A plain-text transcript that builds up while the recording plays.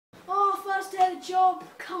get a job.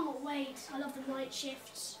 Can't wait. I love the night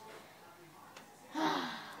shifts. I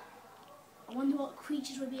wonder what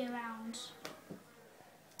creatures will be around.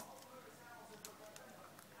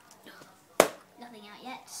 Nothing out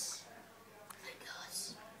yet. Thank God.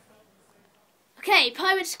 Okay,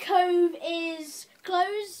 Pirates Cove is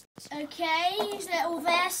closed. Okay, is that all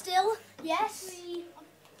there still? Yes.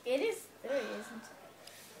 It is. There it isn't.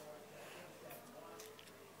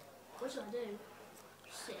 What should I do?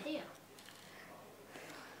 Sit here.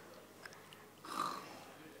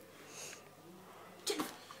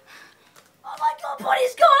 Oh my God,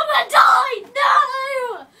 Bonnie's gone! I'm gonna die!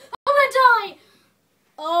 No! I'm gonna die!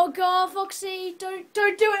 Oh God, Foxy, don't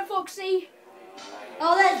do it, Foxy.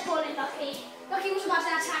 Oh, there's Bonnie, Lucky. Lucky was about to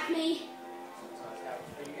attack me.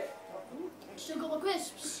 Still got my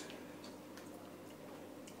crisps.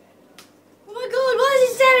 Oh my God, why is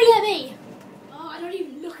he staring at me? Oh, I don't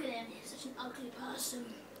even look at him. He's such an ugly person.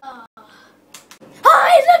 Oh,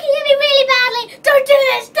 he's looking at me really badly. Don't do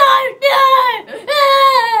this. Don't. No.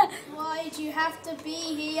 Ah! Why do you have to be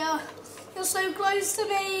here? You're so close to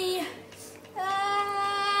me.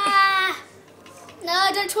 Ah.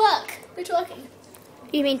 No, don't twerk. No twerking.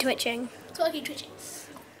 You mean twitching? Twerking, twitching.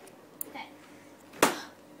 Okay.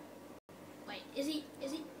 Wait, is he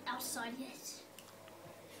outside yet?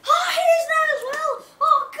 Oh, he's there as well!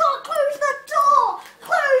 Oh God, close the door!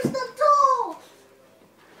 Close the door!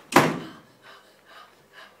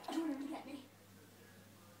 I don't want him to get me.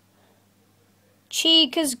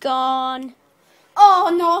 Chica's gone. Oh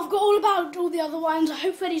no, I've got all about all the other ones. I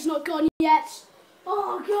hope Freddy's not gone yet.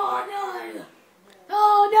 Oh God, no!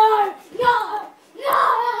 Oh no! No!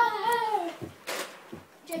 No!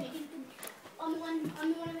 Jamie, I'm the one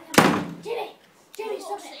that Jamie,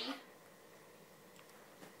 stop it.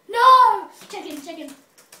 No! Check in.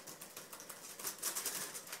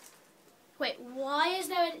 Wait, why is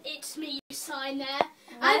there an "It's Me" sign there?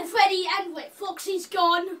 And Freddy and Foxy's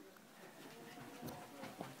gone.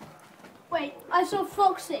 Wait, I saw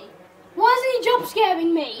Foxy. Why isn't he jump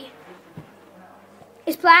scaring me?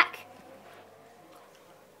 It's black.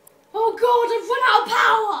 Oh God, I've run out of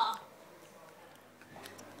power!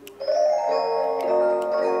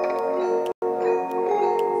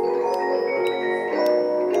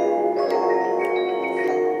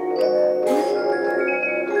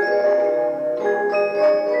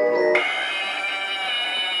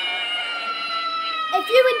 If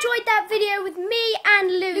you enjoyed that video with me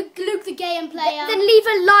and Luke the game player, then leave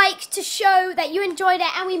a like to show that you enjoyed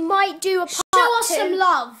it, and we might do a part 2. Show us some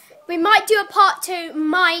love. We might do a part 2.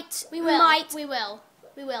 We will.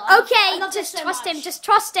 Okay, just trust him. Just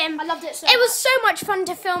trust him. I loved it so much. It was so much fun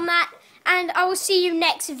to film that, and I will see you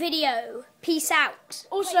next video. Peace out.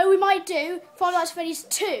 Also, we might do Five Nights at Freddy's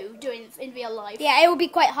 2 doing it in real life. Yeah, it will be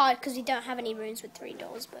quite hard because we don't have any rooms with 3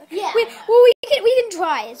 doors, but yeah, we can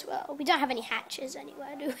try as well. We don't have any hatches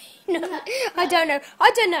anywhere, do we? No, I don't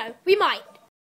know. We might.